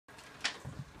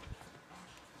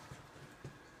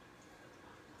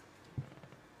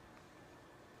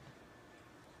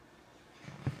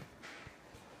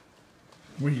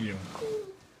What are you doing?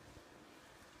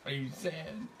 Are you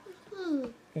sad?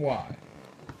 Why?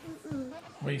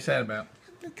 What are you sad about?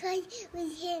 Because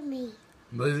it hit me.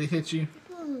 Lizzie hit you?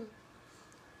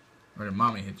 Or did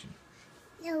Mommy hit you?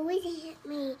 No, Lizzie hit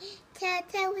me.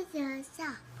 Tell Lizzie to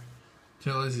stop.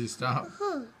 Tell Lizzie to stop?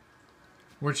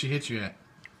 Where'd she hit you at?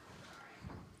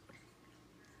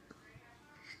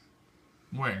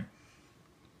 Where?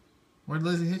 Where'd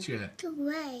Lizzie hit you at? The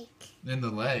leg. In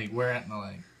the leg. Where at in the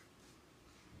leg?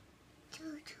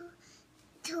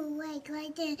 To leg,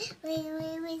 right there.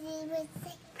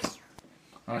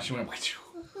 Oh, she went.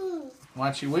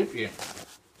 Why'd she whip you?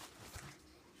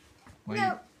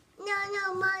 No,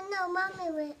 Mommy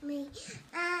with me,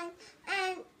 and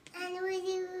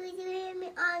Lizzie hit me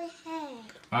on the head.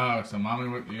 Oh, so Mommy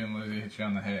whipped you and Lizzie hit you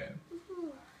on the head.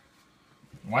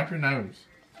 Wipe your nose.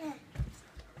 Yeah.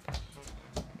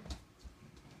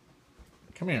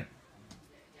 Come here.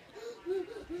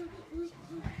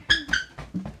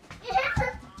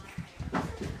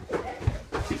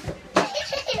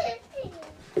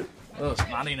 Little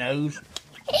snotty nose.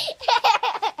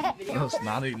 Little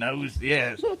snotty nose.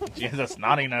 Yes, she has a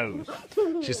snotty nose.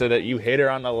 She said that you hit her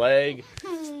on the leg,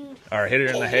 or hit her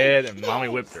in the head, and Mommy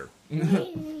whipped her.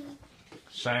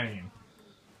 Shame.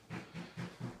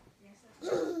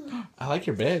 I like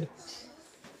your bed.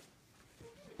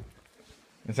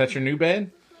 Is that your new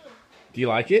bed? Do you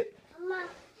like it?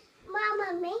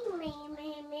 Mama made me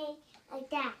like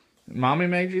that. Mommy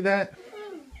made you that?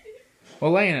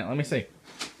 Well, lay in it. Let me see.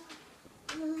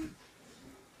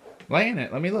 Lay in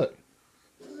it. Let me look.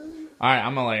 Alright,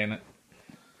 I'm going to lay in it.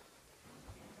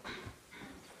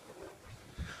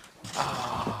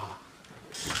 Oh.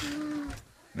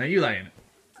 Now you lay in it.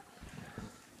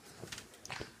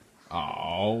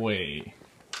 Oh, wait.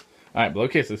 Alright, blow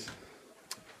kisses.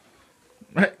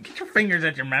 Get your fingers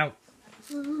at your mouth.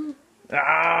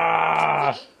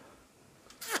 Ah!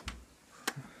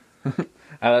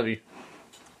 I love you.